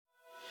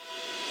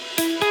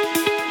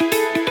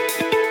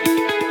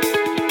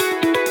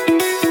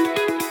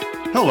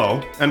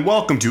Hello, and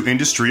welcome to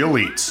Industry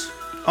Elites.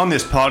 On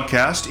this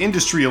podcast,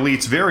 Industry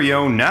Elite's very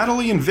own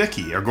Natalie and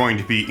Vicky are going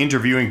to be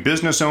interviewing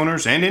business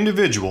owners and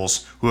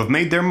individuals who have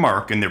made their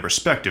mark in their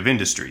respective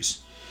industries.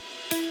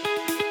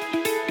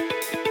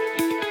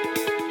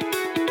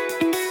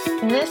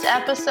 In this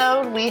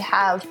episode, we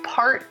have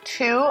part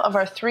 2 of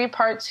our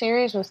 3-part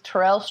series with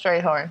Terrell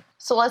Strayhorn.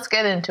 So let's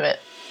get into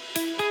it.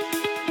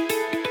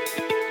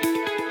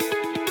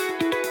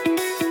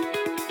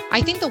 I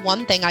think the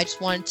one thing I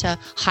just wanted to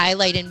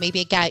highlight and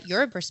maybe get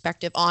your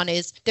perspective on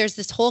is there's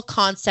this whole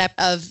concept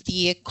of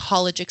the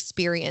college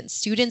experience.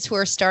 Students who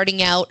are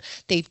starting out,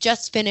 they've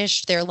just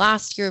finished their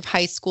last year of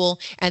high school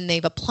and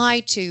they've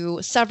applied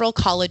to several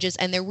colleges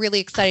and they're really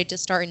excited to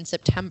start in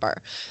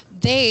September.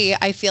 They,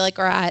 I feel like,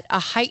 are at a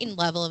heightened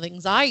level of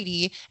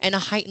anxiety and a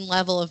heightened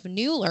level of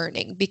new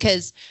learning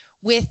because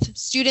with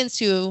students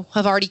who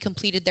have already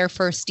completed their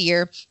first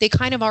year, they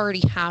kind of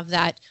already have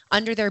that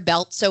under their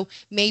belt. So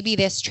maybe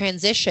this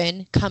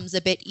transition comes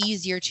a bit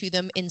easier to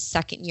them in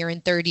second year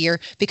and third year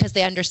because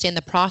they understand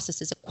the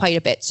processes quite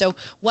a bit. So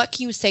what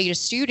can you say to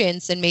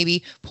students and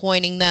maybe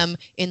pointing them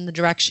in the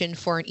direction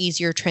for an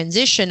easier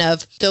transition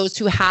of those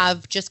who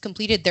have just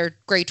completed their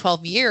grade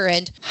 12 year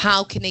and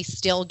how can they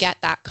still get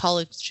that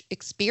college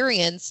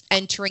experience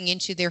entering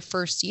into their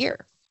first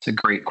year? It's a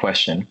great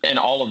question. And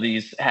all of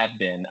these have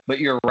been, but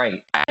you're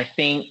right. I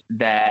think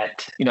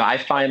that, I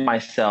find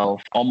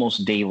myself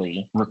almost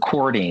daily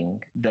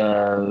recording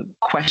the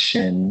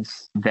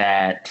questions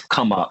that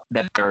come up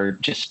that are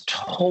just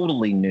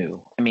totally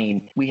new. I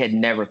mean, we had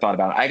never thought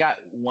about it. I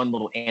got one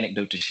little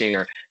anecdote to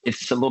share.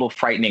 It's a little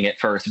frightening at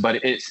first,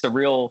 but it's the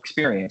real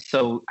experience.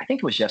 So I think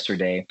it was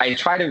yesterday. I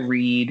try to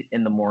read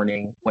in the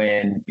morning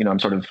when, I'm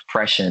sort of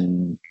fresh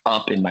and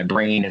up and my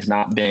brain has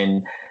not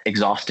been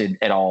exhausted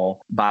at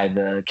all by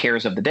the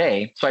cares of the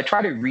day. So I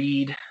try to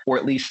read or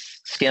at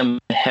least skim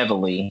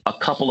heavily a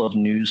couple of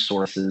news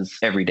sources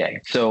every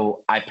day.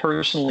 So I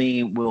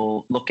personally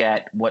will look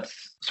at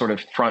what's sort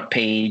of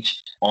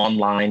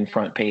online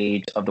front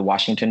page of the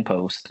Washington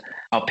Post.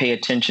 I'll pay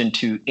attention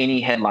to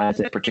any headlines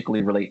that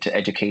particularly relate to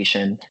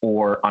education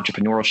or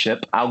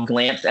entrepreneurship. I'll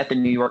glance at the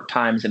New York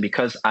Times, and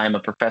because I'm a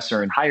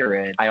professor in higher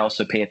ed, I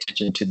also pay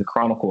attention to the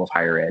Chronicle of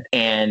Higher Ed.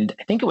 And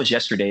I think it was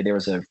yesterday, there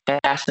was a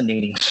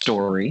fascinating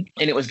story,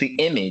 and it was the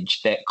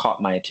image that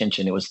caught my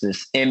attention. It was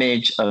this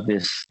image of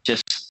this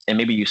and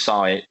maybe you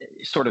saw it,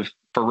 sort of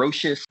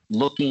ferocious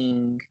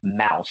looking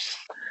mouse.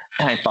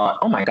 And I thought,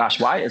 oh my gosh,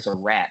 why is a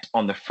rat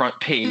on the front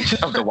page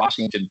of the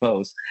Washington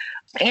Post?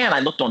 And I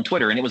looked on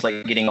Twitter and it was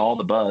like getting all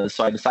the buzz.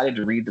 So I decided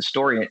to read the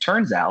story. And it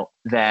turns out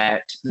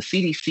that the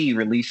CDC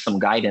released some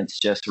guidance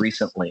just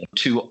recently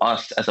to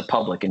us as a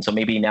public. And so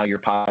maybe now your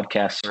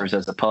podcast serves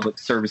as a public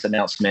service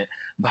announcement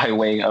by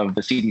way of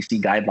the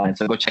CDC guidelines.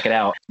 So go check it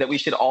out, that we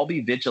should all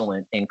be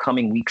vigilant in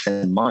coming weeks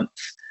and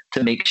months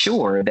to make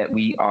sure that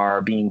we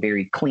are being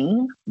very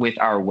clean with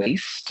our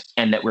waste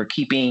and that we're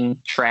keeping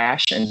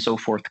trash and so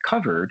forth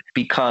covered,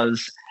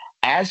 because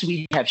as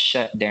we have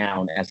shut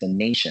down as a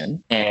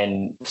nation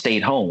and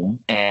stayed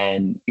home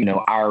and,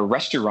 our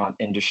restaurant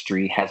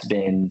industry has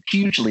been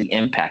hugely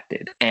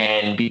impacted.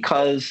 And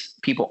because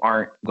people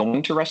aren't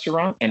going to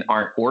restaurants and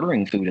aren't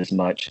ordering food as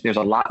much, there's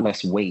a lot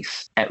less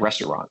waste at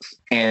restaurants.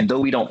 And though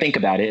we don't think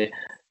about it,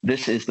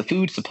 this is the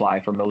food supply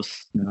for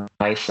most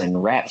mice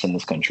and rats in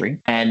this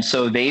country. And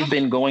so they've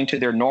been going to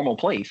their normal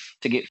place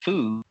to get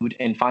food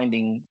and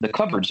finding the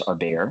cupboards are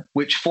bare,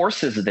 which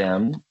forces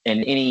them,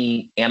 and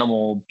any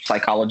animal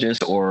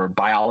psychologist or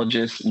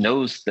biologist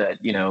knows that,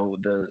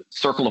 the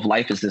circle of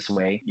life is this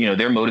way.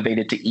 They're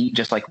motivated to eat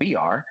just like we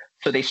are.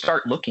 So they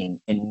start looking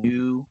in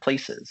new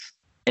places.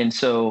 And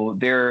so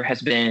there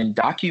has been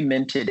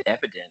documented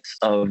evidence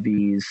of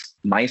these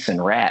mice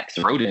and rats,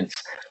 rodents,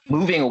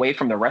 moving away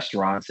from the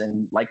restaurants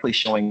and likely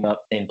showing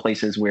up in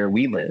places where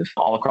we live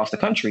all across the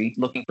country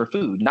looking for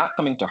food, not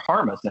coming to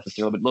harm us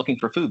necessarily, but looking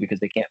for food because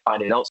they can't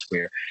find it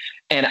elsewhere.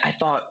 And I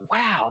thought,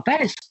 wow, that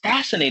is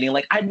fascinating.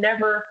 Like I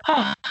never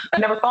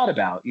thought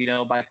about,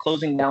 by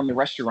closing down the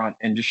restaurant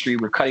industry,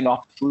 we're cutting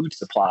off the food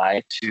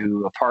supply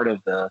to a part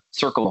of the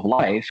circle of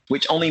life,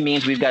 which only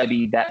means we've got to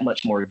be that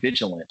much more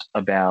vigilant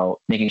about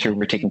making sure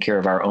we're taking care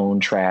of our own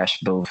trash,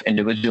 both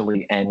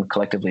individually and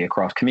collectively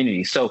across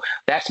communities. So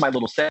that's my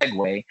little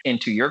segue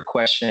into your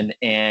question.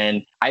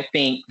 And I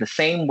think the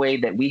same way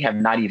that we have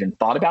not even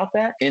thought about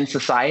that in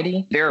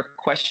society, there are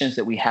questions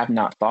that we have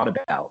not thought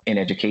about in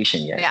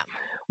education yet. Yeah.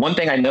 One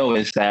thing I know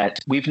is that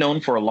we've known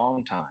for a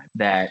long time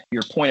that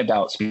your point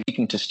about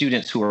speaking to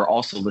students who are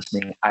also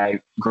listening,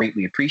 I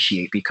greatly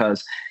appreciate,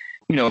 because,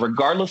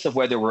 regardless of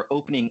whether we're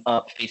opening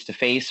up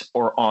face-to-face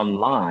or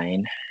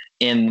online,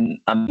 in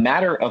a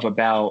matter of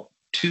about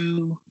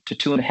 2 to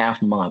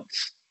 2.5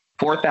 months,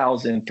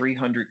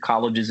 4,300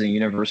 colleges and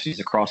universities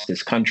across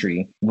this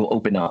country will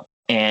open up.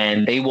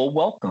 And they will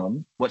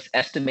welcome what's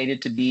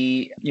estimated to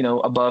be,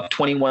 above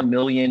 21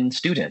 million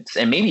students,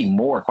 and maybe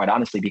more, quite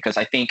honestly, because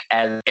I think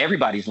as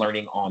everybody's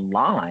learning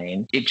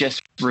online, it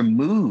just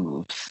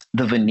removes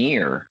the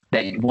veneer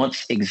that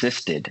once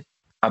existed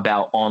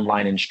about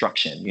online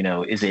instruction?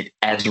 Is it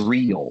as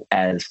real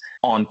as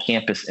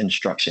on-campus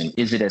instruction?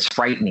 Is it as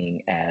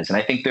frightening as? And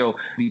I think there'll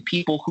be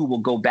people who will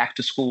go back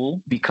to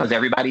school because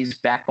everybody's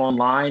back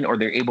online, or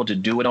they're able to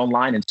do it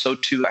online. And so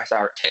too, as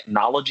our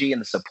technology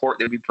and the support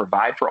that we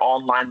provide for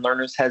online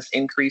learners has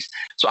increased.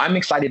 So I'm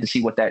excited to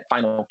see what that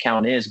final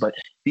count is. But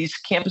these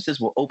campuses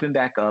will open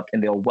back up,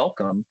 and they'll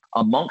welcome,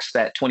 amongst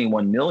that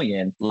 21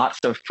 million, lots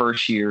of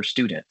first-year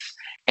students.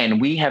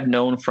 And we have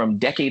known from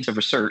decades of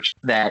research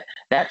that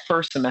that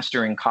first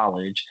semester in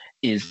college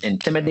is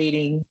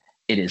intimidating,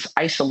 it is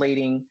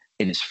isolating,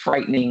 it is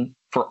frightening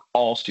for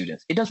all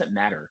students. It doesn't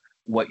matter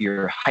what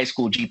your high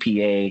school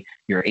GPA,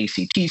 your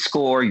ACT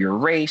score, your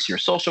race, your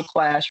social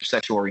class, your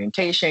sexual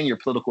orientation, your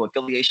political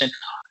affiliation.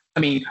 I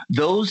mean,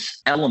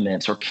 those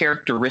elements or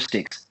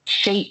characteristics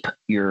shape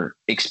your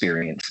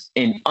experience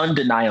in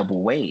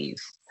undeniable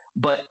ways.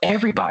 But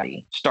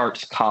everybody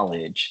starts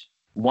college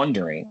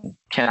wondering,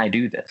 can I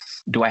do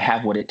this? Do I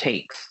have what it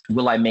takes?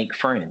 Will I make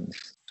friends?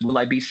 Will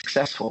I be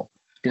successful?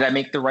 Did I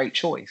make the right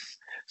choice?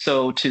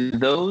 So to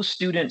those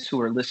students who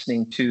are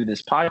listening to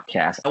this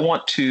podcast, I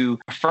want to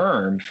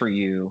affirm for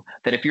you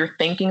that if you're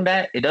thinking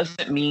that, it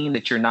doesn't mean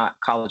that you're not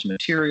college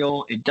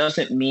material. It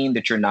doesn't mean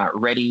that you're not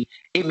ready.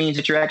 It means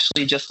that you're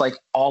actually just like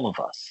all of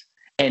us.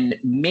 And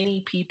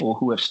many people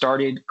who have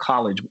started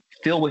college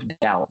filled with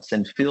doubts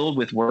and filled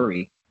with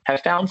worry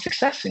have found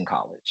success in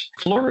college,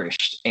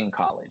 flourished in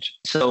college.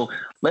 So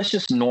let's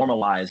just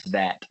normalize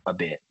that a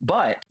bit.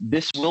 But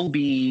this will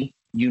be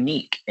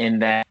unique in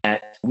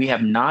that we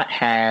have not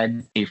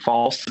had a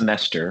fall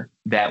semester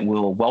that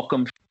will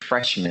welcome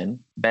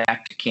freshmen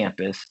back to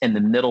campus in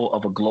the middle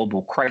of a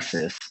global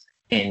crisis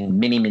in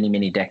many, many,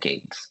 many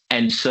decades.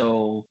 And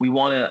so we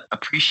want to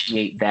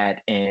appreciate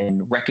that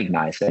and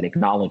recognize that,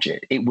 acknowledge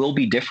it. It will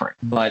be different.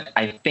 But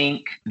I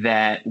think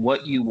that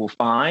what you will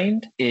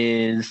find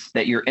is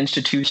that your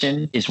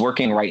institution is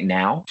working right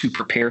now to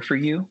prepare for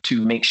you,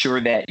 to make sure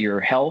that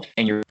your health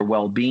and your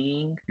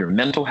well-being, your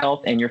mental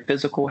health and your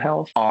physical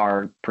health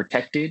are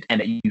protected, and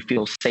that you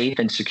feel safe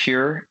and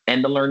secure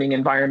in the learning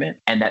environment,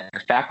 and that the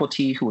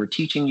faculty who are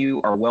teaching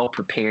you are well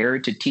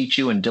prepared to teach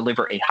you and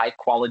deliver a high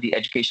quality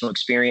educational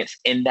experience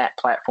in that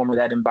platform or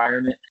that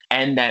environment,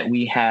 and that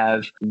we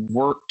have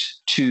worked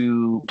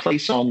to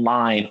place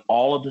online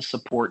all of the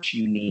support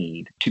you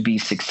need to be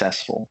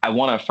successful. I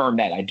want to affirm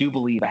that. I do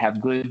believe, I have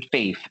good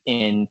faith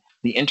in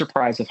the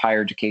enterprise of higher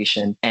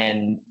education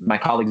and my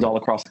colleagues all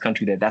across the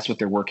country that that's what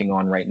they're working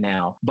on right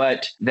now.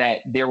 But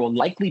that there will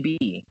likely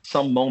be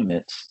some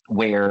moments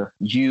where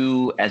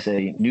you as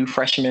a new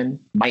freshman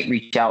might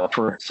reach out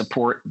for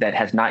support that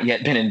has not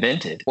yet been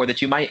invented, or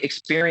that you might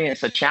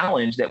experience a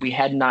challenge that we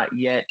had not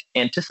yet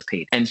anticipated.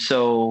 And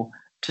so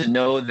to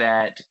know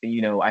that,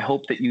 I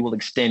hope that you will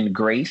extend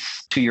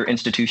grace to your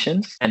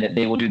institutions and that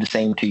they will do the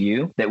same to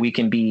you, that we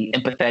can be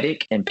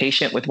empathetic and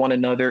patient with one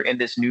another in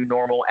this new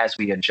normal as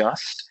we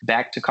adjust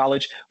back to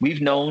college.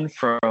 We've known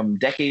from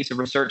decades of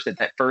research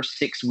that first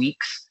 6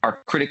 weeks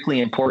are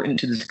critically important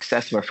to the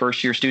success of a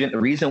first-year student. The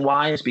reason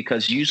why is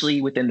because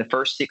usually within the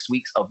first 6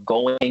 weeks of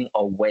going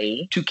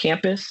away to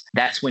campus,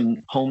 that's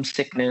when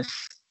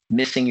homesickness,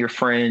 missing your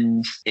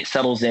friends, it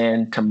settles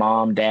in to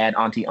mom, dad,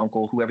 auntie,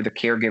 uncle, whoever the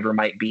caregiver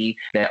might be,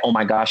 that, oh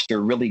my gosh, they're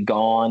really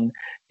gone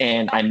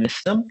and I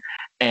miss them.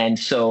 And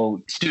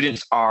so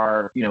students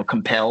are,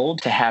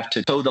 compelled to have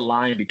to toe the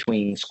line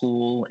between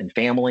school and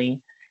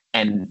family.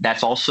 And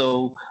that's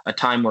also a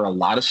time where a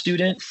lot of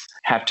students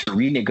have to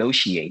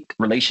renegotiate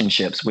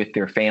relationships with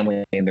their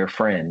family and their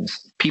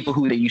friends. People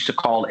who they used to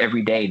call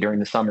every day during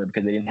the summer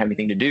because they didn't have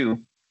anything to do,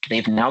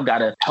 they've now got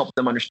to help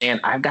them understand,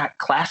 I've got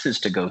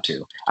classes to go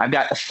to. I've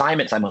got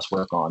assignments I must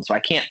work on. So I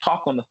can't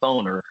talk on the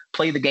phone or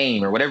play the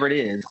game or whatever it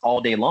is all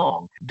day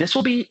long. This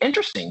will be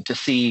interesting to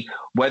see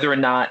whether or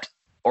not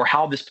or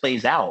how this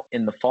plays out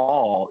in the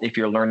fall if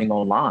you're learning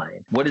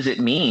online. What does it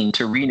mean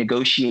to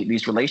renegotiate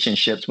these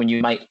relationships when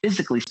you might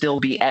physically still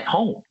be at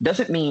home?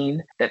 Doesn't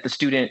mean that the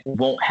student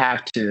won't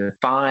have to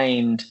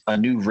find a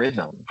new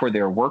rhythm for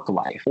their work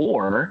life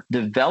or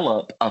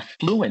develop a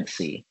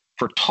fluency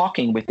for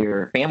talking with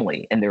their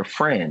family and their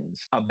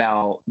friends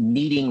about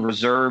needing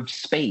reserved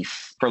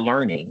space for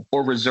learning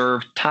or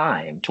reserved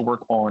time to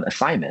work on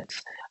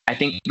assignments. I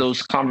think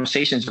those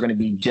conversations are going to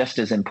be just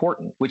as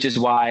important, which is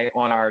why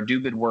on our Do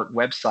Good Work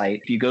website,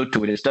 if you go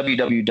to it, it's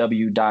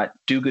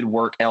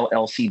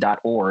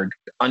www.dogoodworkllc.org.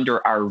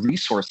 Under our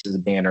resources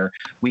banner,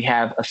 we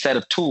have a set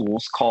of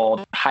tools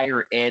called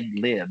Higher Ed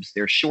Libs.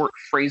 They're short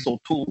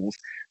phrasal tools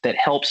that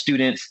help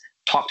students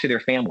talk to their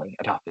family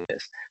about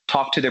this,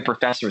 talk to their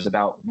professors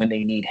about when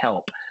they need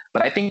help.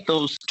 But I think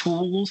those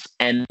tools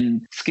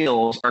and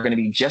skills are going to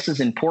be just as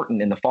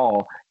important in the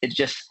fall. It's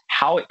just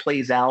how it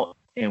plays out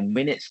and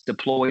when it's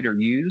deployed or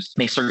used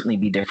may certainly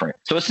be different.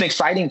 So it's an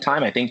exciting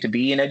time, I think, to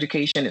be in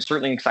education. It's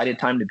certainly an exciting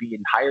time to be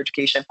in higher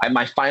education.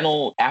 My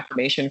final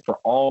affirmation for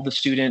all the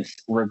students,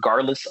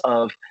 regardless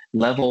of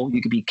level,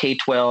 you could be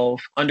K-12,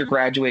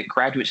 undergraduate,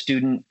 graduate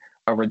student,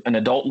 or an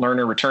adult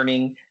learner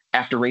returning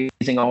after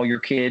raising all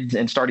your kids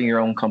and starting your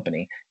own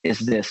company, is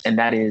this, and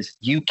that is,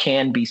 you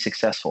can be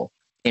successful.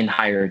 in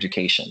higher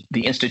education.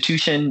 The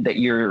institution that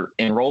you're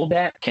enrolled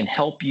at can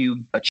help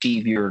you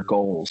achieve your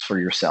goals for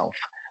yourself.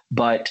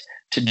 But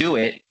to do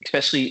it,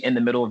 especially in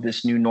the middle of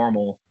this new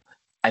normal,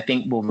 I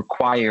think will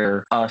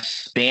require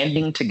us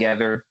banding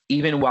together,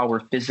 even while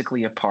we're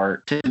physically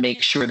apart, to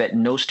make sure that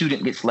no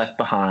student gets left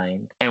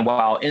behind. And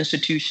while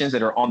institutions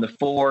that are on the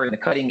fore and the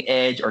cutting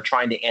edge are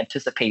trying to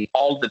anticipate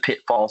all the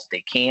pitfalls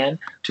they can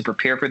to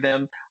prepare for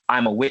them,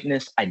 I'm a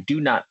witness. I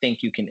do not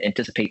think you can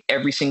anticipate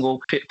every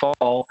single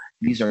pitfall.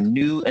 These are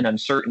new and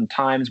uncertain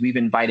times. We've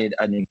invited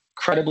an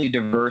incredibly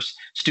diverse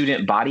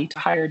student body to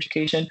higher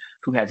education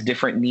who has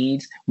different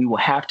needs. We will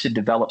have to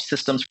develop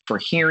systems for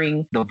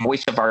hearing the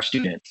voice of our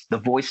students, the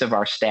voice of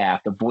our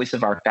staff, the voice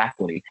of our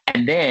faculty.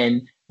 And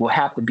then we'll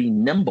have to be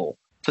nimble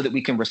so that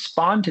we can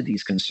respond to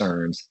these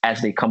concerns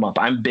as they come up.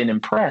 I've been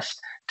impressed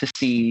to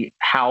see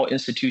how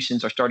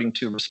institutions are starting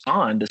to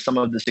respond to some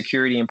of the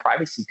security and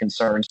privacy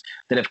concerns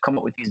that have come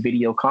up with these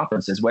video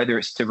conferences, whether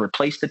it's to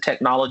replace the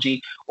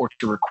technology or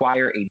to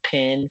require a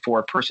PIN for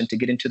a person to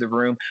get into the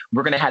room.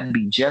 We're going to have to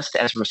be just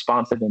as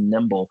responsive and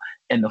nimble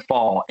in the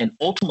fall. And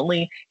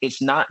ultimately,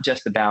 it's not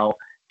just about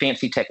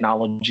fancy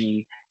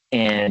technology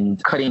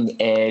and cutting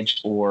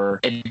edge or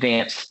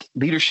advanced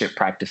leadership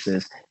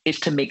practices. It's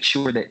to make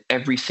sure that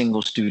every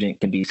single student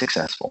can be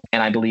successful.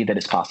 And I believe that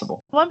it's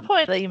possible. One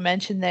point that you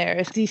mentioned there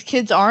is these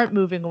kids aren't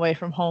moving away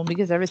from home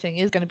because everything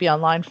is going to be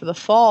online for the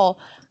fall.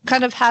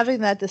 Kind of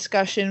having that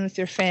discussion with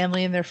your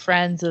family and their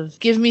friends of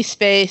give me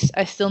space,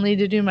 I still need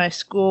to do my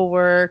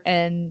schoolwork,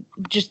 and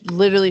just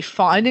literally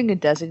finding a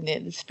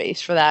designated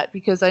space for that.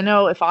 Because I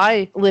know if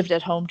I lived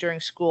at home during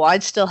school,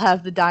 I'd still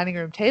have the dining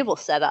room table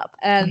set up,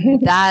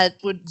 and that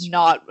would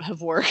not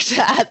have worked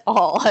at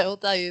all. I will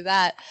tell you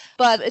that.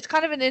 But it's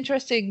kind of an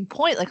interesting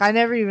point. Like, I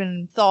never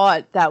even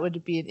thought that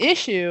would be an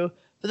issue.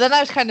 But then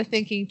I was kind of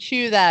thinking,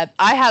 too, that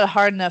I had a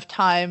hard enough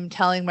time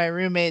telling my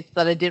roommates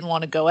that I didn't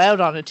want to go out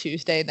on a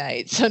Tuesday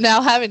night. So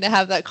now having to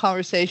have that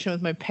conversation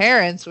with my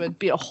parents would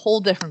be a whole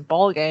different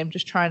ballgame,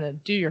 just trying to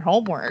do your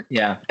homework.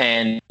 Yeah.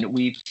 And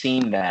we've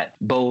seen that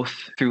both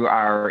through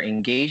our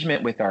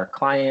engagement with our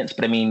clients.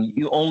 But I mean,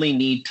 you only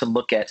need to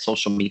look at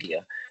social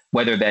media,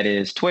 whether that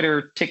is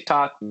Twitter,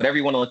 TikTok, whatever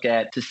you want to look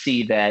at, to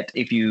see that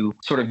if you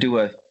sort of do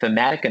a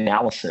thematic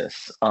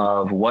analysis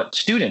of what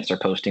students are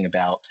posting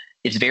about,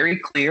 it's very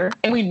clear.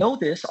 And we know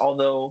this,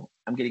 although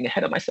I'm getting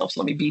ahead of myself,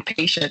 so let me be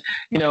patient.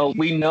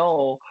 We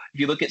know if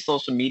you look at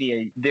social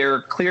media, there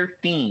are clear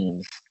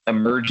themes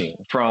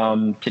emerging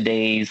from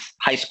today's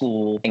high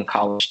school and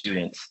college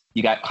students.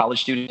 You got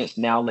college students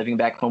now living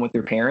back home with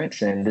their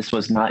parents, and this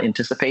was not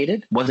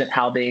anticipated. Wasn't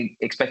how they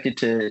expected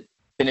to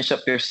finish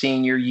up their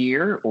senior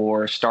year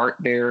or start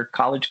their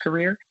college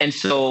career. And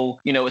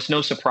so, it's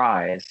no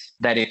surprise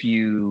that if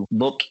you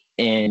look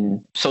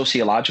in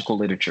sociological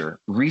literature,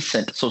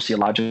 recent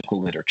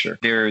sociological literature,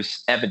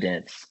 there's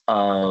evidence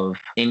of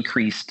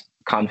increased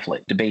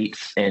conflict,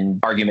 debates, and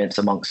arguments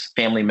amongst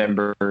family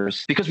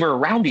members because we're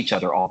around each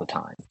other all the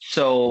time.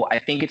 So I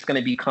think it's going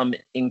to become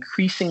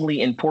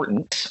increasingly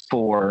important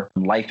for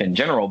life in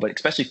general, but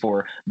especially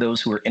for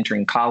those who are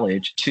entering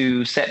college,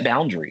 to set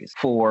boundaries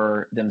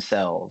for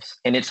themselves.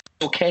 And it's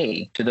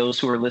okay to those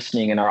who are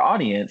listening in our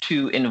audience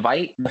to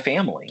invite the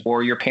family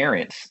or your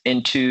parents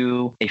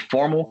into a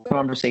formal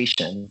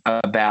conversation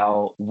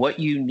about what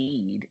you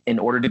need in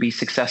order to be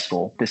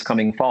successful this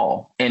coming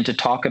fall, and to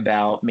talk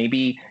about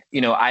maybe,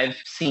 I've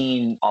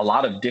seen a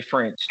lot of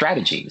different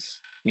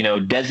strategies,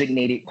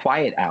 designated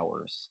quiet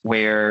hours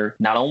where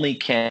not only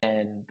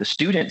can the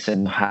students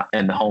in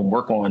the home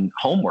work on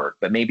homework,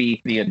 but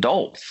maybe the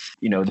adults,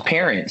 the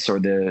parents or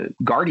the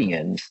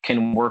guardians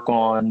can work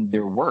on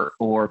their work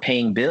or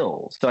paying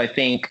bills. So I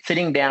think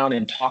sitting down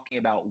and talking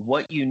about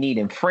what you need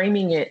and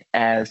framing it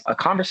as a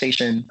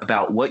conversation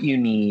about what you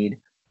need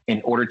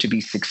in order to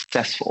be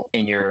successful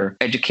in your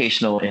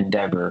educational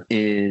endeavor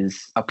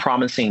is a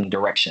promising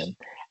direction.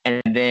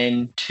 And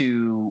then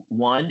to,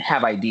 one,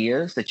 have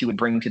ideas that you would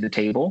bring to the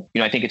table.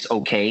 I think it's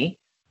okay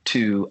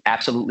to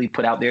absolutely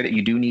put out there that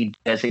you do need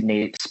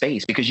designated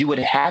space, because you would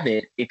have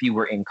it if you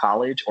were in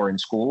college or in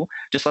school,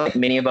 just like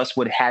many of us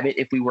would have it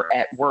if we were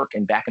at work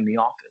and back in the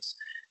office.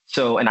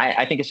 So, and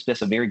I think it's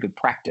just a very good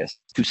practice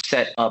to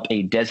set up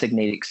a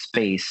designated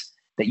space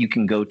that you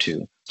can go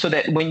to, so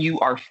that when you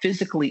are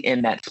physically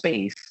in that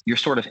space, you're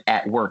sort of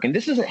at work. And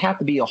this doesn't have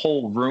to be a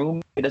whole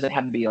room. It doesn't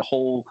have to be a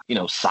whole,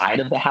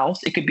 side of the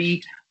house. It could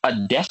be a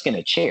desk and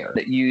a chair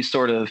that you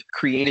sort of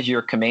create as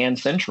your command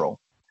central.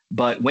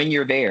 But when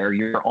you're there,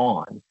 you're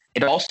on.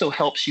 It also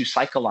helps you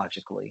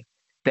psychologically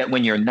that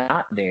when you're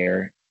not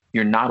there,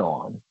 you're not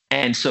on.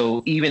 And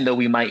so even though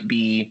we might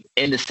be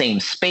in the same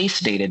space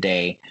day to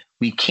day,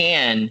 we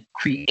can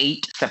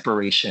create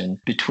separation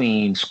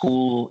between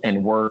school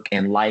and work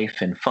and life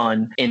and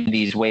fun in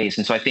these ways.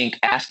 And so I think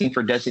asking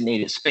for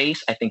designated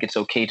space, I think it's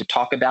okay to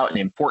talk about and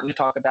important to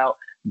talk about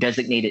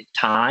designated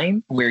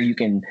time where you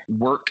can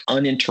work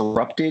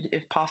uninterrupted,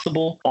 if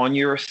possible, on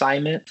your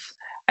assignments.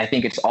 I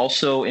think it's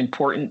also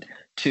important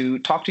to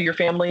talk to your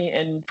family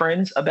and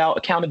friends about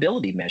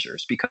accountability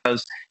measures,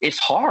 because it's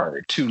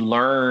hard to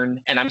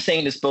learn. And I'm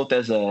saying this both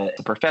as a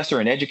professor,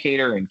 an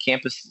educator, and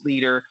campus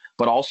leader,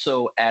 but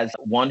also as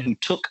one who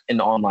took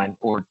an online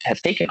or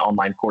has taken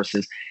online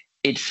courses.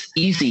 It's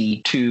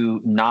easy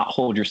to not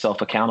hold yourself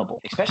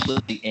accountable,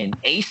 especially in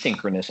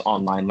asynchronous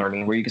online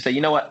learning, where you can say,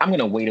 you know what, I'm going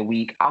to wait a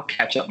week. I'll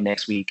catch up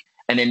next week.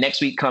 And then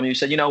next week comes, you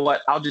said, you know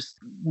what,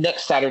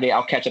 next Saturday,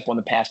 I'll catch up on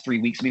the past 3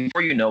 weeks.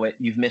 Before you know it,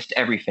 you've missed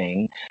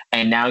everything.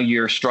 And now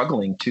you're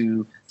struggling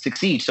to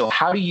succeed. So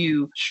how do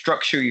you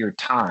structure your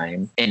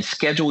time and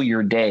schedule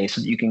your day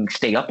so that you can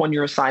stay up on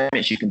your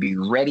assignments? You can be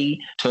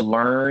ready to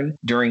learn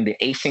during the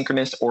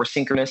asynchronous or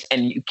synchronous,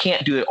 and you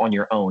can't do it on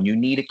your own. You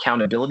need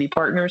accountability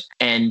partners.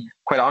 And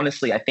quite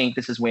honestly, I think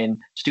this is when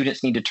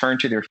students need to turn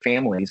to their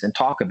families and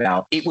talk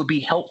about, it would be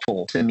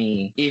helpful to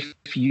me if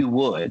you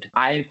would.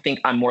 I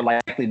think I'm more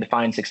likely to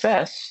find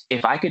success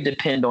if I could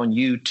depend on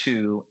you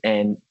to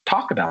and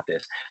talk about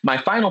this. My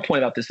final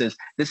point about this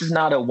is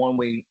not a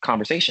one-way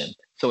conversation.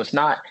 So it's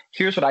not,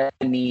 here's what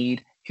I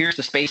need, here's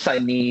the space I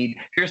need,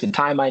 here's the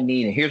time I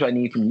need, and here's what I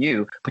need from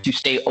you. But you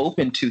stay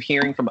open to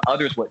hearing from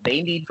others what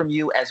they need from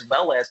you, as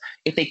well as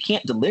if they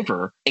can't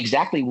deliver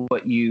exactly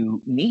what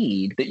you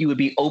need, that you would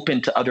be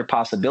open to other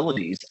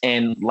possibilities.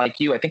 And like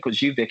you, I think it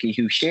was you, Vicki,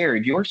 who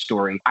shared your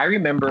story. I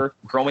remember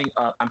growing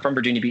up, I'm from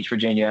Virginia Beach,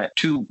 Virginia,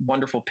 2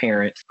 wonderful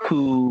parents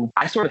who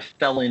I sort of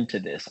fell into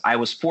this. I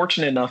was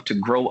fortunate enough to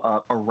grow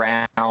up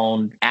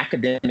around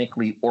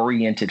academically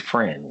oriented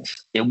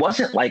friends. It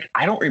wasn't like,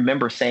 I don't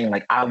remember saying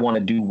like, I want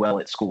to do well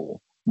at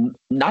school.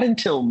 Not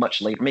until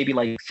much later, maybe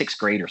like 6th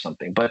grade or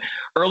something. But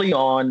early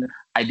on,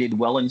 I did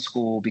well in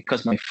school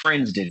because my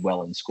friends did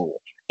well in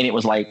school. And it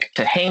was like,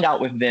 to hang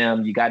out with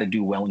them, you got to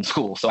do well in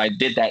school. So I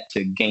did that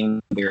to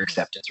gain their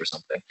acceptance or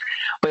something.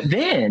 But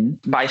then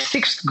by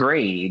 6th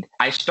grade,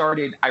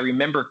 I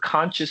remember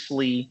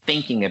consciously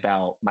thinking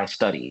about my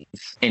studies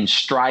and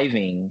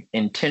striving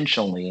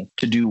intentionally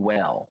to do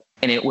well.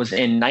 And it was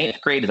in 9th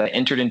grade, as I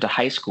entered into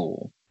high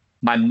school,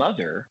 my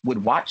mother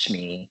would watch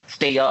me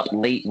stay up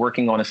late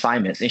working on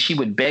assignments, and she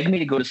would beg me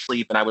to go to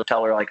sleep. And I would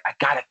tell her, like, I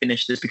got to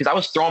finish this, because I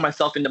was throwing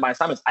myself into my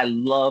assignments. I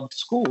loved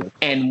school.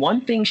 And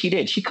one thing she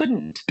did, she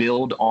couldn't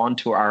build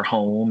onto our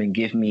home and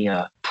give me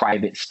a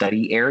private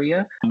study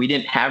area. We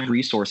didn't have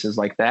resources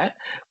like that.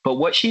 But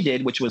what she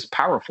did, which was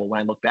powerful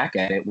when I look back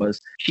at it,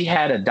 was she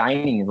had a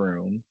dining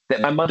room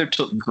that my mother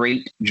took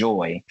great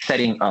joy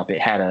setting up. It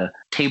had a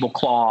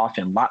tablecloth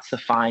and lots of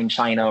fine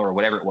china or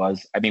whatever it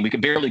was. I mean, we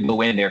could barely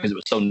go in there because it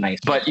was so nice.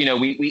 But, you know,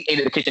 we ate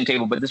at the kitchen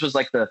table, but this was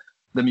like the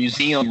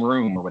museum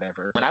room or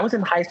whatever. When I was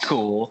in high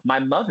school, my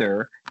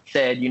mother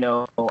said, you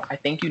know, I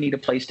think you need a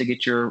place to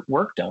get your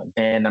work done.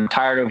 And I'm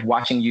tired of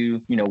watching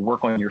you, you know,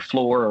 work on your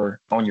floor or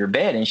on your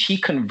bed. And she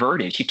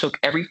took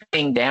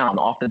everything down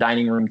off the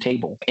dining room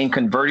table and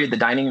converted the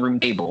dining room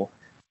table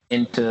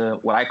into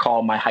what I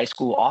call my high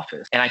school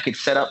office. And I could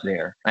set up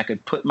there. I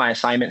could put my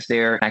assignments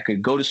there. I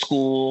could go to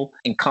school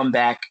and come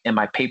back and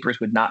my papers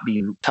would not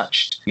be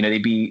touched. You know,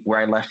 they'd be where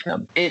I left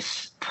them.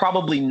 It's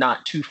probably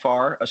not too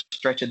far a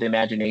stretch of the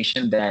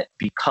imagination that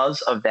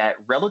because of that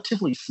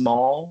relatively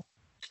small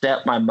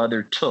step my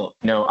mother took,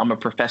 you know, I'm a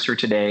professor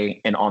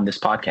today and on this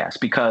podcast,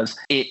 because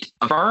it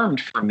affirmed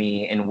for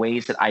me in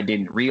ways that I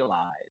didn't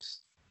realize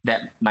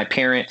that my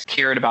parents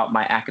cared about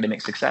my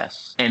academic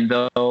success. And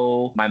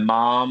though my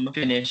mom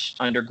finished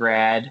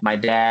undergrad, my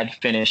dad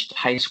finished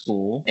high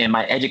school, and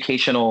my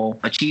educational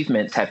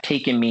achievements have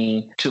taken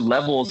me to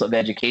levels of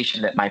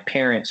education that my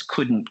parents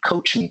couldn't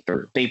coach me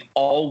through. They've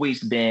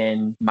always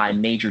been my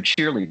major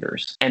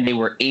cheerleaders, and they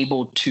were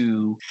able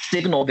to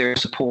signal their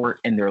support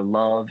and their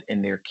love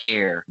and their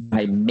care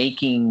by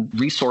making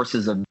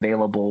resources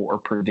available or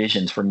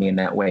provisions for me in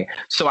that way.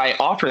 So I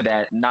offer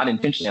that not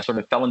intentionally. I sort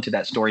of fell into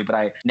that story, but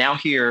I now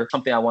hear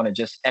something I want to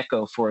just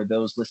echo for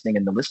those listening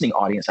in the listening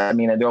audience. I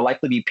mean, there will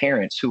likely be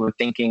parents who are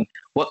thinking,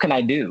 what can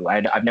I do?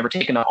 I've never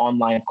taken an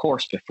online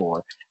course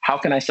before. How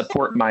can I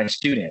support my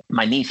student,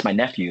 my niece, my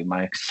nephew,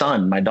 my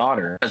son, my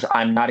daughter? Because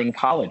I'm not in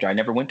college. I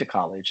never went to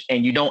college.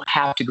 And you don't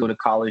have to go to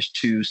college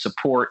to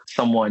support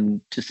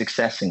someone to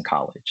success in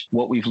college.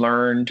 What we've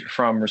learned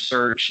from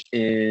research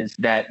is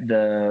that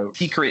the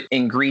secret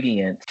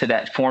ingredients to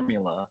that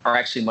formula are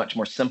actually much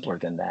more simpler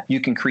than that.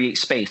 You can create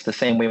space the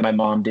same way my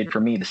mom did for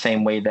me, the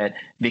same way that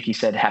Vicki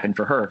said happened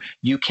for her.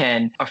 You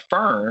can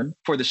affirm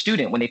for the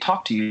student when they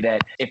talk to you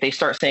that if they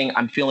start saying,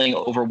 I'm feeling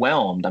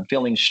overwhelmed, I'm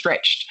feeling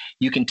stretched,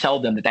 you can tell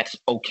them that that's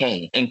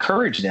okay.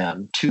 Encourage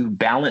them to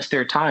balance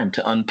their time,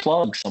 to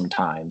unplug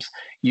sometimes.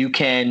 You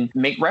can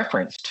make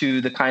reference to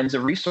the kinds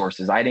of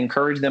resources. I'd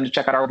encourage them to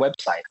check out our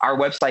website. Our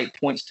website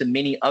points to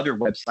many other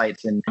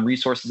websites and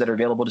resources that are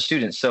available to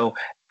students. So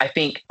I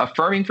think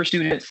affirming for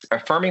students,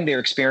 affirming their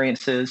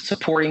experiences,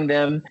 supporting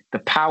them, the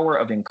power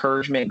of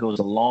encouragement goes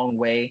a long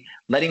way.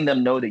 Letting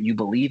them know that you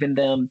believe in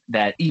them,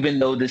 that even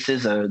though this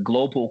is a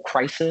global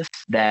crisis,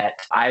 that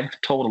I've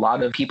told a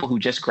lot of people who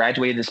just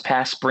graduated this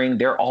past spring,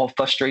 they're all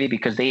frustrated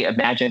because they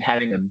imagine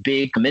having a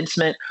big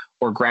commencement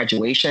or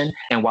graduation.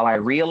 And while I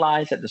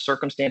realize that the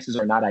circumstances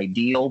are not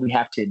ideal, we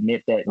have to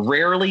admit that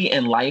rarely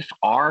in life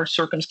are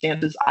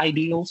circumstances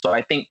ideal. So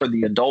I think for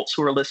the adults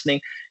who are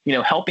listening,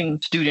 helping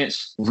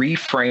students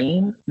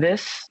reframe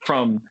this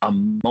from a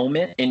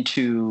moment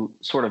into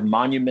sort of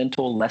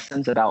monumental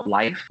lessons about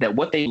life, that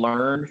what they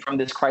learn from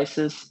this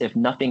crisis, if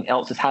nothing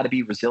else, is how to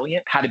be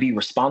resilient, how to be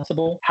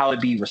responsible, how to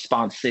be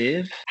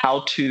responsive,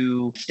 how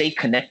to stay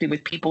connected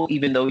with people,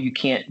 even though you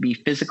can't be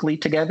physically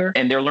together.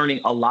 And they're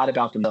learning a lot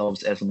about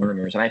themselves as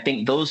learners. And I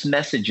think those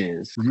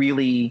messages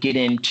really get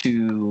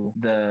into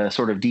the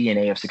sort of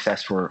DNA of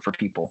success for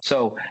people.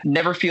 So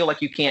never feel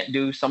like you can't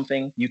do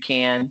something. You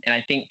can. And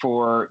I think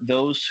for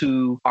those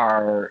who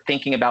are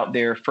thinking about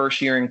their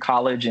first year in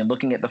college and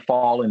looking at the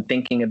fall and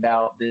thinking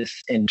about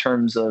this in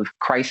terms of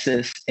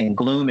crisis and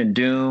gloom and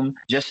doom,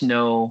 just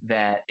know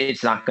that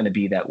it's not going to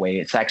be that way.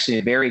 It's actually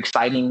a very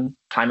exciting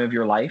time of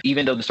your life.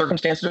 Even though the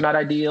circumstances are not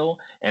ideal,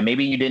 and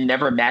maybe you didn't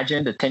never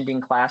imagined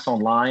attending class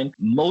online,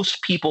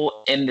 most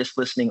people in this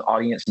listening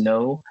audience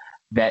know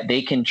that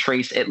they can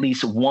trace at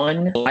least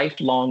one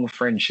lifelong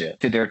friendship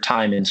to their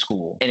time in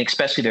school, and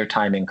especially their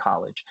time in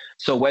college.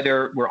 So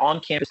whether we're on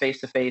campus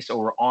face-to-face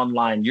or we're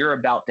online, you're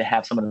about to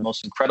have some of the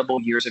most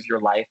incredible years of your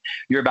life.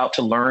 You're about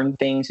to learn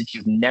things that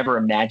you've never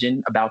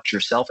imagined about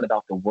yourself and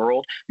about the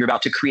world. You're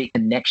about to create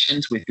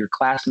connections with your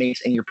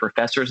classmates and your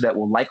professors that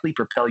will likely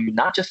propel you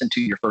not just into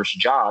your first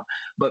job,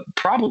 but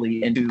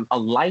probably into a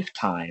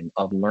lifetime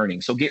of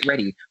learning. So get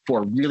ready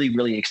for a really,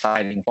 really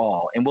exciting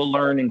fall, and we'll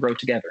learn and grow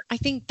together. I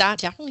think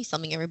that's definitely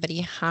something everybody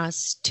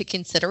has to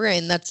consider,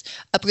 and that's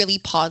a really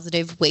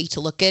positive way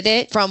to look at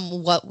it.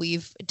 From what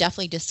we've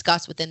definitely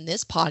discussed within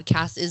this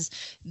podcast, is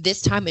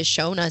this time has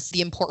shown us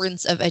the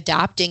importance of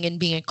adapting and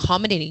being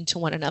accommodating to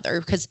one another.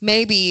 Because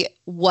maybe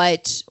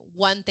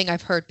one thing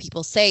I've heard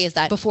people say is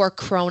that before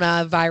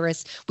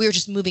coronavirus, we were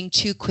just moving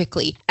too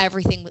quickly.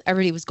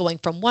 Everybody was going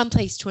from one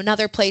place to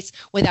another place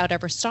without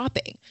ever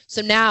stopping.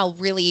 So now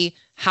really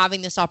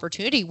having this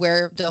opportunity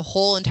where the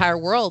whole entire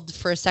world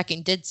for a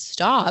second did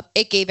stop,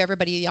 it gave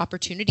everybody the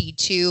opportunity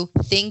to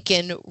think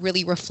and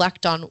really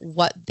reflect on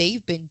what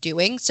they've been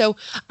doing. So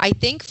I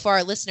think for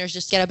our listeners,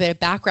 just get a bit of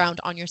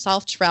background on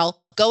yourself, Terrell.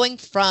 Going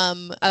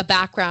from a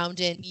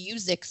background in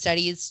music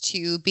studies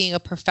to being a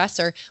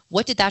professor,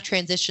 what did that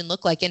transition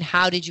look like, and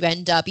how did you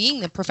end up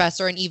being a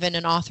professor and even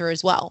an author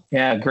as well?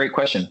 Yeah, great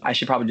question. I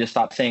should probably just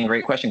stop saying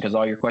great question because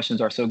all your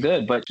questions are so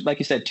good. But like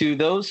you said, to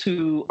those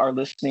who are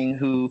listening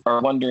who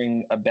are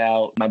wondering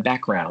about my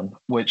background,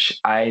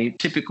 which I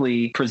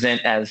typically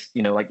present as,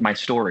 like my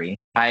story.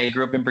 I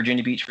grew up in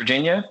Virginia Beach,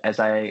 Virginia, as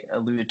I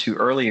alluded to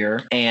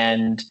earlier,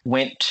 and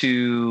went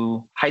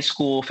to high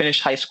school,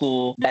 finished high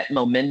school. That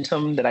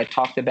momentum that I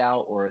talked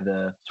about, or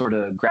the sort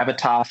of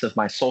gravitas of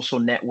my social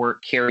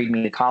network, carried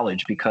me to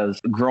college, because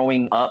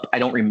growing up, I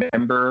don't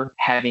remember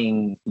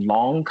having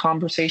long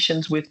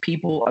conversations with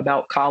people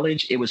about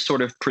college. It was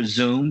sort of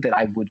presumed that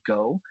I would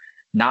go.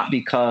 Not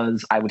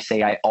because I would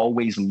say I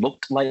always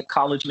looked like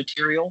college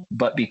material,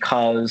 but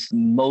because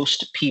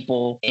most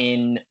people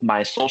in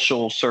my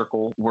social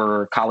circle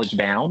were college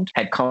bound,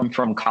 had come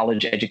from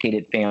college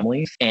educated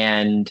families.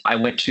 And I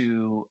went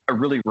to a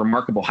really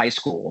remarkable high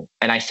school.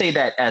 And I say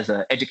that as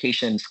an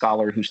education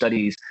scholar who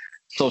studies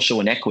social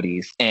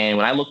inequities. And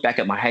when I look back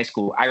at my high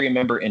school, I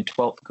remember in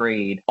 12th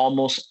grade,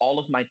 almost all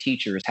of my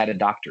teachers had a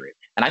doctorate.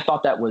 And I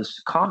thought that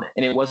was common.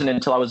 And it wasn't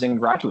until I was in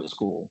graduate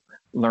school,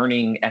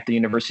 learning at the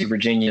University of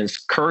Virginia's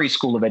Curry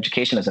School of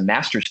Education as a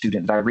master's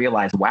student, that I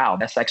realized, wow,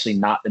 that's actually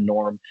not the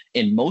norm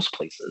in most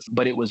places.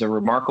 But it was a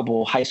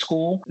remarkable high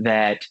school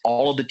that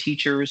all of the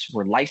teachers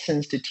were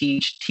licensed to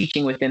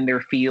teaching within their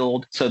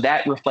field. So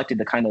that reflected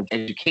the kind of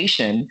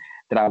education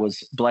that I was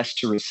blessed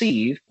to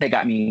receive that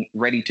got me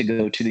ready to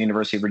go to the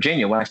University of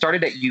Virginia. When I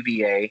started at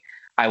UVA,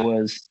 I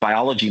was a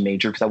biology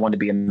major because I wanted to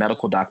be a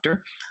medical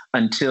doctor,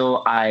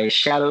 until I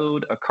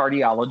shadowed a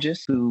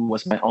cardiologist who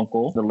was my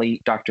uncle, the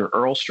late Dr.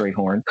 Earl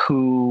Strayhorn,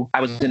 who I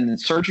was in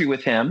surgery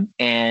with him,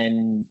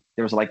 and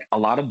there was like a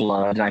lot of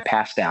blood and I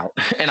passed out.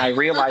 And I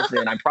realized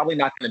then I'm probably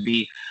not going to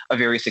be a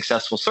very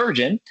successful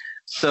surgeon.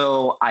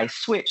 So I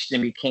switched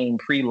and became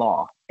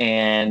pre-law,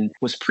 and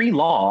was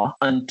pre-law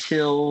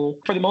until,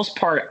 for the most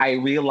part, I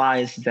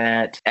realized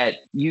that at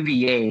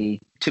UVA,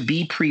 to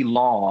be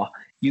pre-law,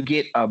 you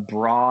get a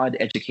broad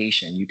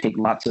education. You take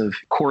lots of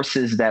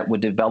courses that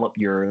would develop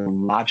your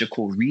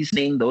logical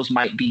reasoning. Those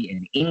might be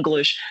in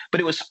English,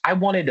 but I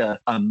wanted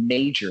a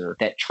major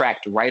that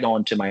tracked right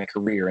on to my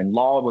career, and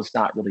law was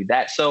not really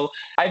that. So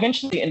I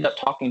eventually ended up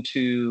talking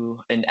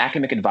to an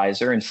academic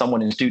advisor and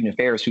someone in student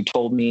affairs who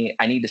told me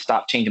I need to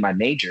stop changing my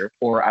major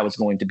or I was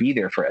going to be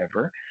there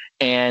forever.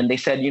 And they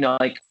said,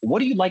 what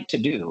do you like to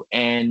do?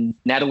 And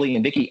Natalie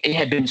and Vicki, it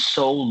had been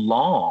so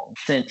long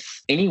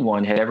since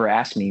anyone had ever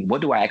asked me,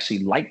 what do I actually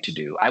like to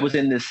do? I was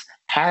in this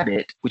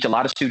habit, which a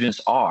lot of students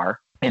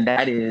are, and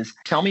that is,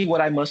 tell me what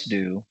I must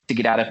do to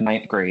get out of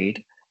ninth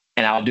grade,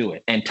 and I'll do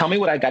it. And tell me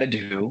what I got to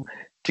do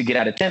to get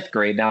out of 10th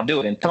grade, and I'll do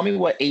it. And tell me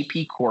what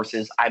AP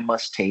courses I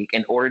must take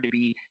in order to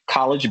be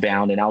college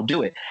bound, and I'll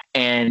do it.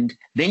 And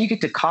then you get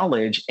to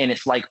college, and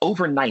it's like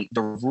overnight,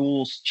 the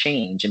rules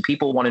change, and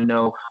people want to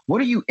know,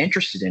 what are you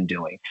interested in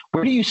doing?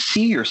 Where do you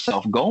see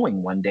yourself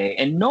going one day?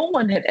 And no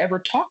one had ever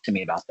talked to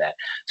me about that.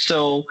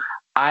 So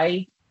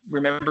I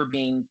remember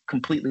being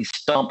completely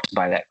stumped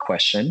by that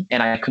question.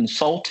 And I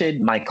consulted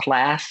my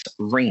class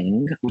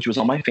ring, which was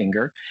on my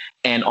finger.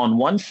 And on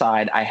one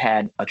side, I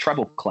had a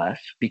treble clef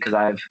because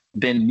I've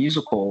been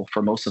musical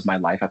for most of my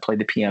life. I play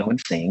the piano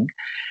and sing.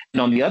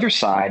 And on the other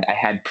side, I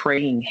had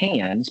praying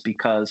hands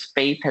because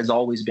faith has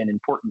always been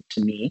important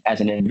to me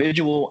as an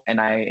individual. And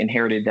I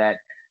inherited that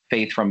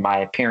faith from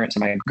my parents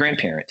and my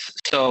grandparents.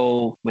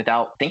 So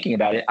without thinking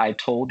about it, I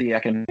told the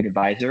academic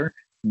advisor,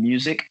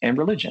 music and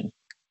religion.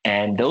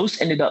 And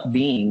those ended up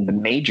being the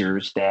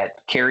majors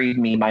that carried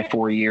me my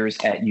 4 years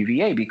at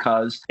UVA,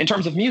 because in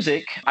terms of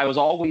music, I was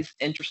always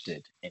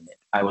interested in it.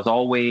 I was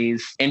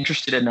always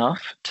interested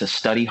enough to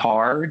study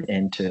hard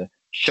and to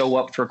show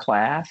up for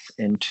class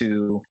and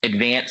to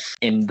advance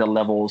in the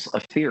levels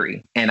of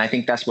theory. And I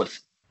think that's what's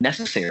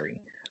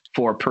necessary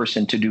for a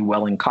person to do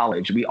well in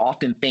college. We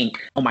often think,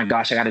 oh my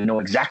gosh, I got to know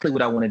exactly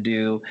what I want to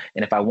do.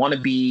 And if I want to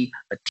be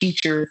a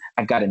teacher,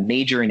 I've got to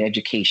major in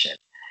education.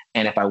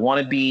 And if I want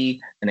to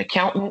be an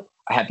accountant,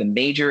 I have to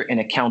major in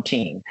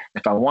accounting.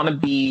 If I want to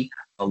be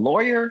a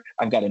lawyer,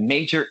 I've got to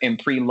major in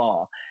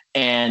pre-law.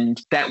 And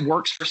that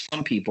works for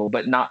some people,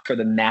 but not for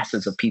the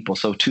masses of people.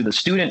 So to the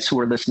students who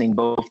are listening,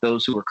 both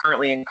those who are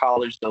currently in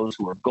college, those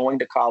who are going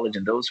to college,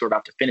 and those who are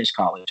about to finish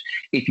college,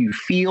 if you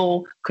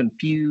feel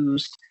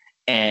confused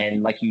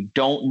and like you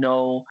don't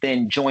know,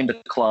 then join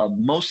the club.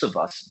 Most of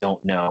us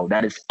don't know.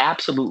 That is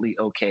absolutely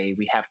okay.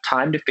 We have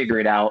time to figure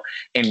it out.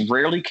 And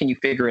rarely can you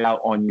figure it out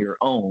on your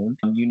own.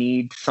 You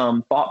need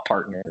some thought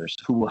partners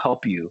who will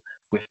help you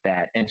with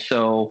that. And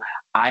so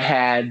I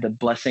had the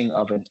blessing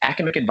of an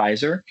academic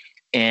advisor.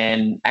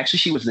 And actually,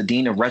 she was the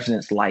Dean of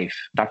Residence Life,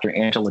 Dr.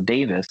 Angela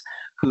Davis,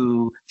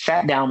 who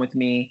sat down with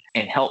me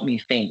and helped me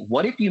think,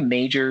 what if you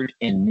majored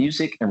in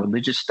music and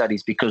religious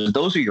studies, because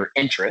those are your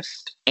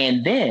interests,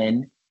 and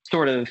then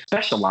sort of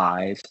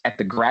specialize at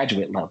the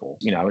graduate level.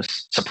 You know, I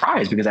was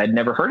surprised because I'd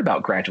never heard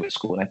about graduate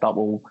school. And I thought,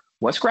 well,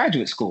 what's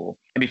graduate school?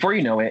 And before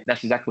you know it,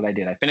 that's exactly what I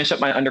did. I finished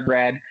up my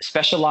undergrad,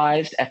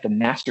 specialized at the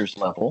master's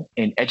level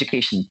in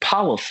education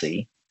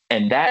policy.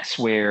 And that's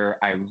where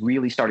I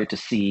really started to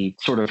see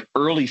sort of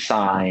early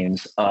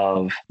signs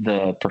of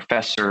the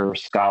professor,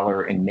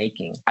 scholar in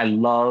making. I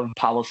love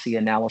policy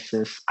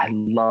analysis. I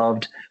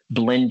loved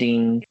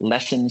blending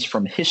lessons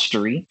from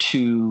history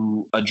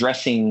to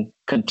addressing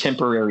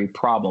contemporary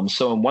problems.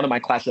 So in one of my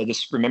classes, I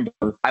just remember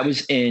I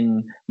was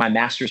in my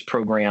master's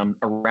program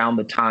around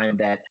the time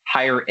that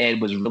higher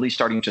ed was really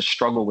starting to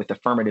struggle with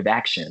affirmative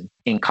action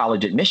in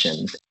college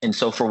admissions. And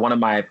so for one of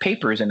my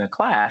papers in a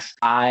class,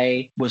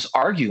 I was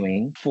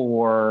arguing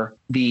for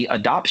the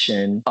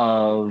adoption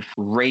of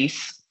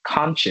race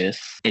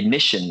conscious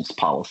admissions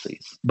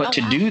policies. But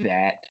to do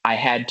that, I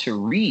had to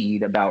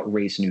read about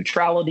race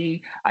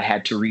neutrality. I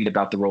had to read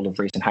about the role of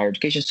race in higher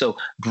education. So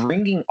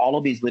bringing all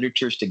of these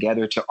literatures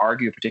together to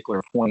argue a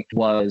particular point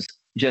was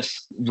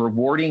just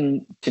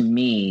rewarding to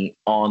me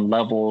on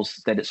levels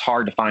that it's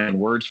hard to find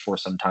words for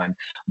sometimes.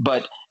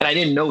 And I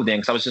didn't know then,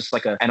 because I was just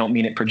like I don't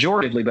mean it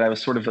pejoratively, but I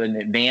was sort of an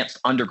advanced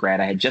undergrad.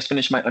 I had just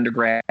finished my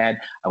undergrad. I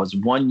was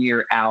 1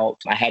 year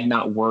out. I had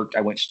not worked.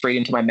 I went straight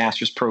into my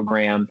master's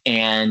program.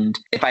 And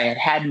if I had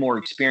had more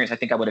experience, I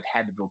think I would have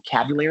had the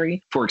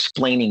vocabulary for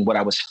explaining what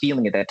I was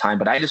feeling at that time.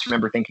 But I just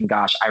remember thinking,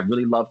 gosh, I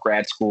really love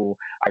grad school.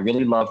 I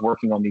really love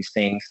working on these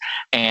things.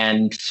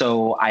 And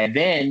so I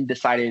then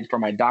decided for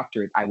my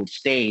doctorate, I would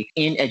stay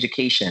in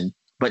education,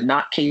 but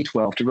not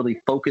K-12, to really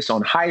focus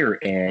on higher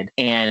ed.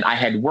 And I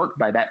had worked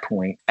by that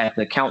point at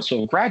the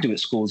Council of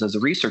Graduate Schools as a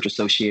research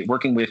associate,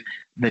 working with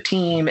the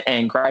team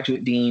and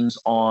graduate deans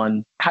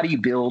on how do you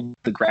build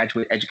the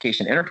graduate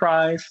education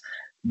enterprise?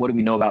 What do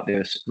we know about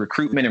this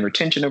recruitment and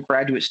retention of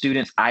graduate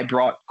students? I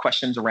brought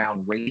questions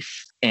around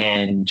race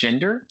and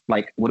gender.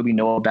 Like, what do we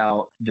know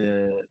about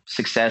the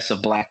success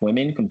of Black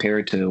women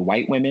compared to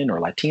white women or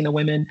Latina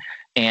women?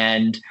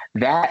 And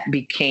that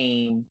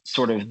became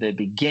sort of the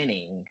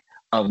beginning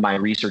of my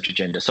research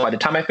agenda. So by the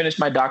time I finished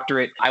my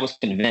doctorate, I was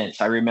convinced.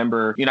 I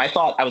remember, I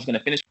thought I was going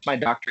to finish my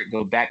doctorate,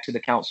 go back to the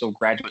Council of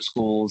Graduate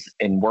Schools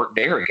and work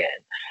there again.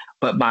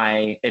 But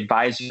my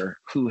advisor,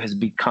 who has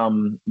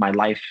become my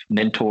life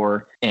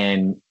mentor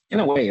and in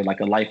a way, like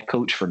a life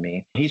coach for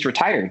me, he's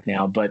retired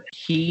now, but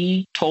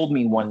he told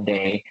me one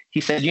day,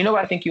 he said, you know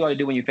what I think you ought to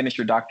do when you finish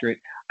your doctorate?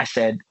 I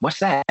said, what's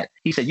that?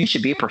 He said, you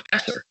should be a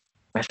professor.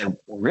 I said,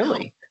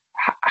 really?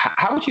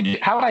 How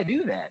would I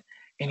do that?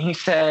 And he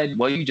said,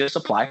 well, you just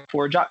apply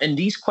for a job. And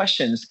these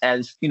questions,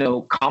 as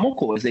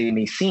comical as they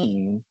may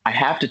seem, I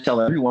have to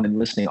tell everyone in the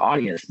listening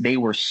audience, they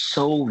were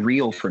so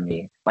real for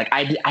me. Like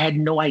I had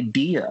no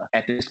idea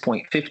at this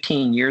point,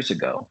 15 years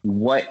ago,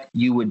 what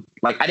you would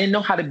like. I didn't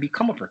know how to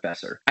become a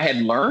professor. I had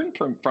learned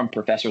from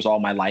professors all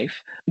my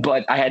life,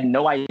 but I had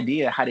no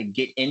idea how to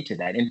get into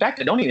that. In fact,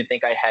 I don't even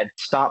think I had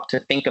stopped to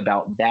think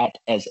about that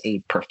as a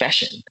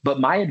profession. But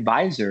my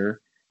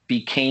advisor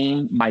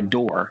became my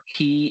door.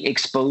 He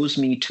exposed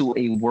me to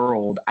a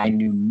world I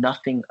knew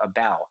nothing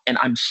about. And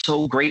I'm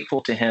so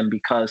grateful to him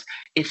because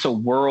it's a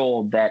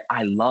world that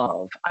I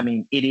love. I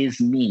mean, it is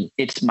me.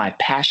 It's my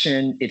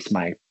passion. It's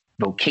my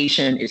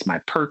vocation. It's my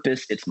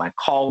purpose. It's my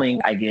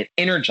calling. I get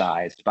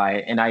energized by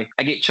it. And I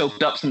get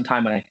choked up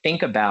sometimes when I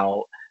think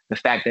about the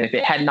fact that if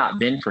it had not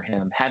been for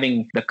him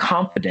having the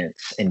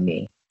confidence in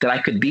me that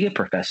I could be a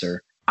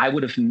professor, I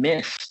would have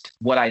missed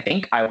what I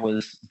think I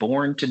was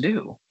born to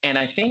do. And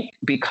I think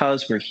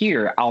because we're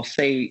here, I'll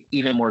say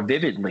even more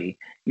vividly,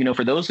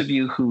 for those of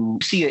you who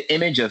see an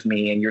image of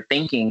me and you're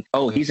thinking,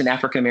 oh, he's an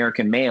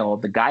African-American male,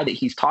 the guy that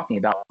he's talking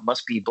about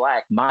must be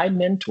Black. My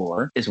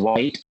mentor is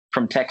white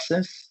from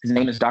Texas. His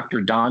name is Dr.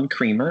 Don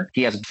Creamer.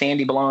 He has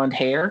sandy blonde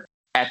hair.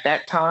 At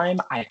that time,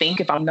 I think,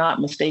 if I'm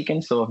not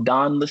mistaken, so if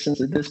Don listens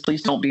to this,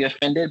 please don't be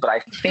offended, but I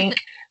think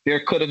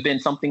there could have been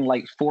something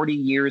like 40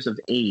 years of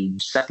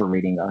age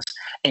separating us,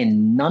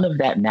 and none of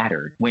that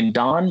mattered. When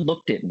Don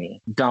looked at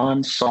me,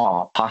 Don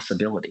saw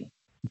possibility.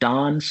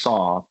 Don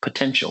saw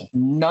potential.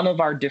 None of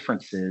our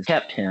differences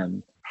kept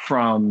him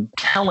from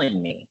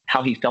telling me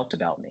how he felt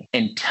about me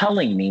and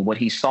telling me what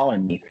he saw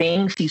in me,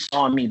 things he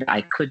saw in me that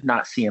I could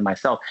not see in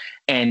myself.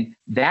 And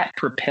that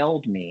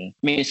propelled me.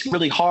 I mean, it's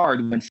really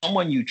hard when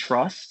someone you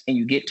trust and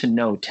you get to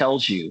know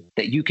tells you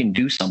that you can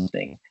do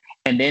something,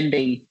 and then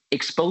they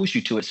expose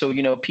you to it. So,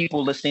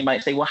 people listening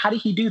might say, well, how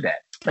did he do that?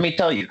 Let me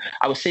tell you,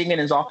 I was sitting in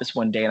his office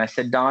one day and I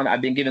said, Don,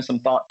 I've been giving some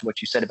thought to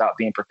what you said about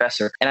being a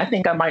professor, and I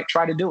think I might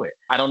try to do it.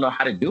 I don't know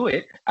how to do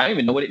it. I don't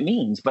even know what it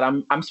means, but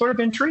I'm sort of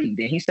intrigued.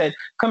 And he said,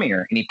 come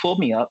here. And he pulled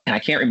me up, and I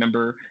can't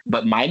remember,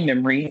 but my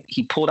memory,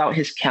 he pulled out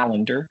his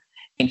calendar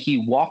and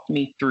he walked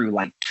me through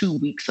like 2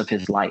 weeks of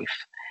his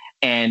life.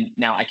 And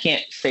now I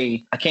can't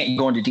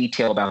go into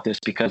detail about this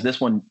because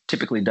this one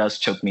typically does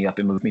choke me up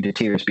and move me to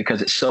tears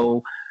because it's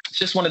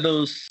just one of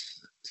those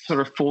sort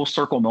of full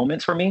circle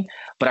moments for me.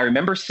 But I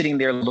remember sitting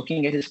there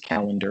looking at his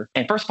calendar.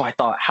 And first of all, I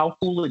thought how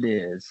cool it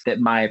is that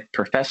my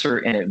professor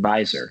and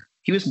advisor,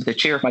 he was the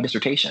chair of my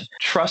dissertation,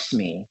 trusts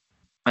me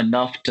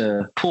enough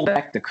to pull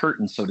back the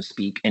curtain, so to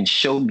speak, and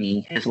show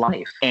me his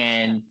life.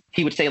 And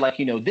he would say, like,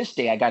 this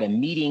day I got a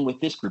meeting with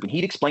this group, and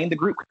he'd explain the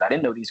group because I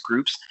didn't know these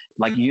groups,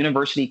 like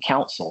university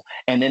council.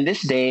 And then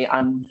this day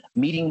I'm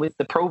meeting with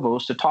the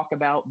provost to talk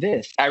about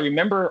this. I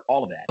remember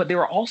all of that. But there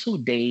were also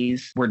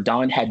days where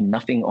Don had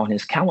nothing on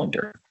his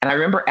calendar. And I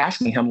remember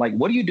asking him, like,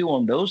 what do you do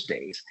on those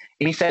days?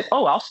 And he said,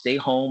 oh, I'll stay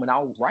home and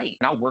I'll write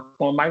and I'll work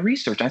on my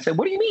research. And I said,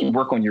 what do you mean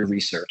work on your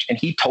research? And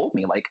he told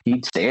me, like,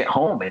 he'd stay at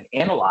home and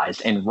analyze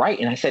and write.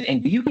 And I said,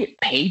 and do you get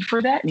paid for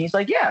that? And he's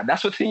like, yeah,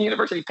 that's what the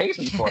university pays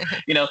me for,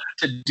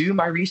 to do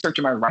my research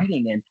and my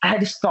writing. And I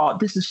just thought,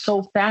 this is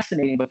so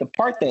fascinating. But the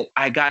part that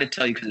I got to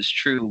tell you, because it's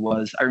true,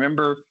 was I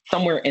remember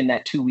somewhere in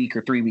that 2 week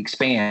or 3 week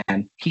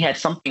span, he had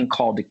something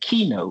called a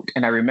keynote.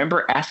 And I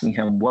remember asking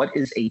him, what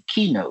is a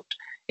keynote?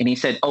 And he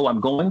said, oh,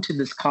 I'm going to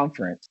this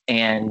conference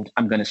and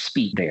I'm going to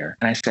speak there.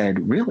 And I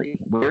said, really?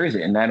 Where is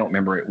it? And I don't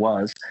remember where it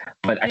was.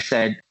 But I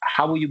said,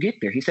 how will you get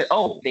there? He said,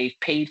 oh, they've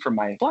paid for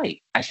my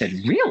flight. I said,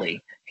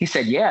 really? He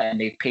said, yeah, and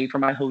they've paid for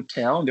my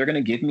hotel and they're going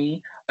to give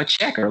me a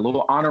check or a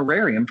little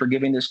honorarium for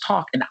giving this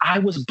talk. And I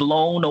was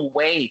blown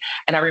away.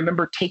 And I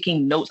remember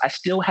taking notes. I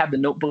still have the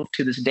notebook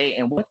to this day.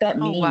 And what that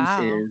means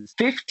is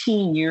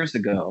 15 years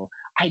ago,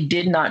 I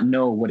did not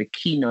know what a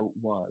keynote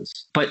was.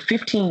 But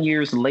 15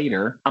 years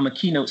later, I'm a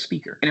keynote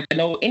speaker. And if I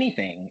know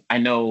anything, I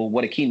know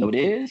what a keynote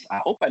is.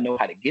 I hope I know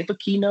how to give a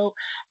keynote.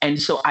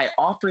 And so I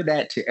offer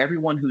that to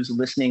everyone who's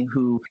listening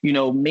who,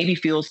 maybe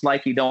feels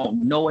like you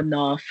don't know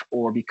enough,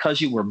 or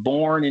because you were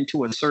born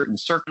into a certain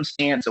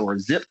circumstance or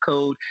zip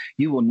code,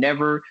 you will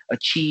never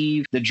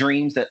achieve the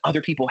dreams that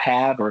other people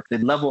have or the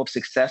level of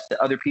success that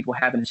other people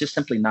have. And it's just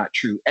simply not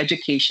true.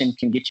 Education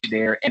can get you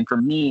there. And for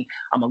me,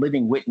 I'm a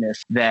living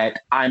witness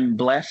that I'm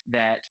blessed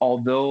that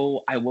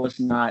although I was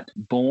not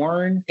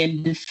born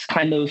in this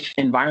kind of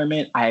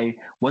environment, I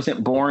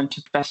wasn't born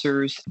to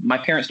professors. My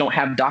parents don't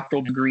have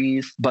doctoral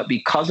degrees, but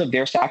because of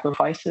their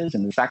sacrifices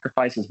and the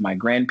sacrifices of my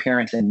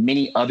grandparents and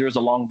many others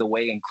along the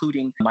way,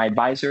 including my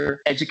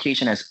advisor,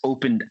 education has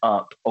opened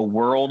up a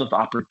world of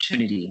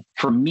opportunity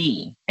for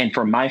me and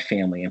for my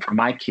family and for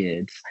my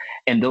kids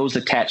and those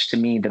attached to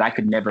me that I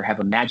could never have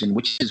imagined,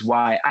 which is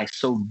why I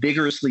so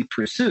vigorously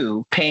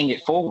pursue paying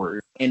it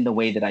forward in the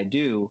way that I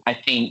do. I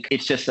think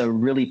it's just a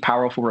really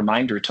powerful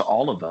reminder to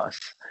all of us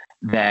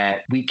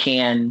that we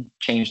can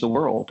change the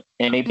world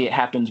And maybe it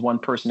happens one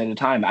person at a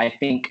time. I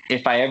think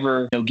if I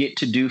ever get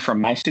to do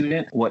from my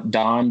student what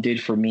Don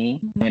did for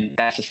me, then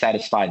that's a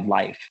satisfied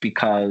life,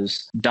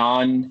 because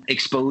Don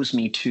exposed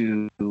me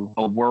to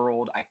a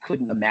world I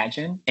couldn't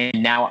imagine.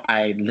 And now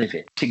I live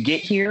it. To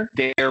get here,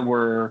 there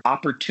were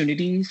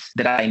opportunities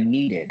that I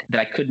needed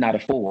that I could not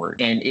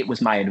afford. And it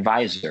was my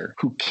advisor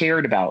who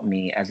cared about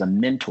me as a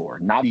mentor.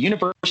 Not the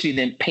university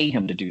didn't pay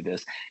him to do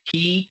this.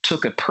 He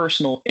took a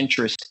personal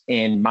interest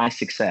in my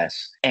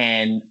success.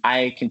 And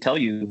I can tell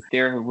you,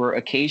 there were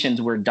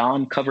occasions where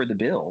Don covered the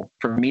bill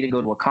for me to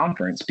go to a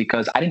conference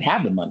because I didn't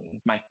have the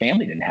money. My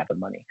family didn't have the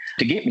money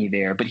to get me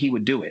there, but he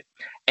would do it.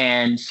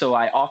 And so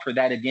I offer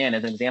that again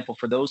as an example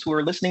for those who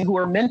are listening, who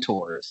are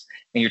mentors,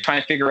 and you're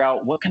trying to figure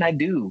out, what can I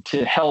do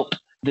to help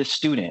this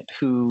student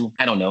who,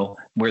 I don't know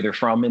where they're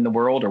from in the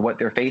world or what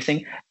they're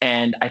facing.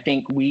 And I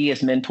think we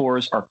as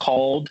mentors are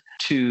called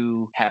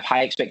to have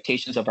high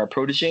expectations of our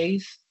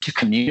proteges, to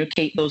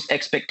communicate those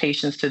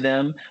expectations to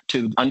them,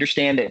 to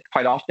understand that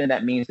quite often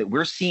that means that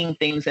we're seeing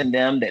things in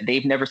them that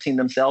they've never seen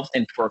themselves.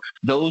 And for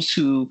those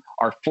who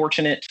are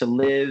fortunate to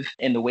live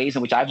in the ways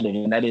in which I've lived,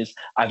 and that is,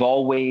 I've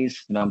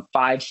always, I'm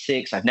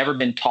 5'6", I've never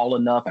been tall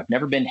enough, I've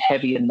never been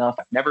heavy enough,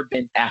 I've never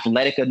been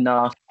athletic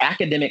enough.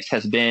 Academics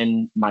has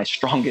been my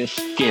strongest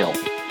skill.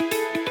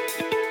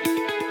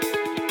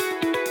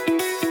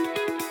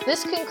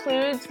 This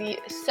concludes the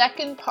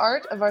second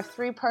part of our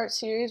 3-part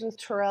series with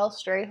Terrell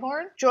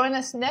Strayhorn. Join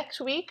us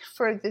next week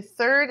for the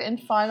third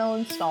and final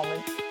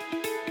installment.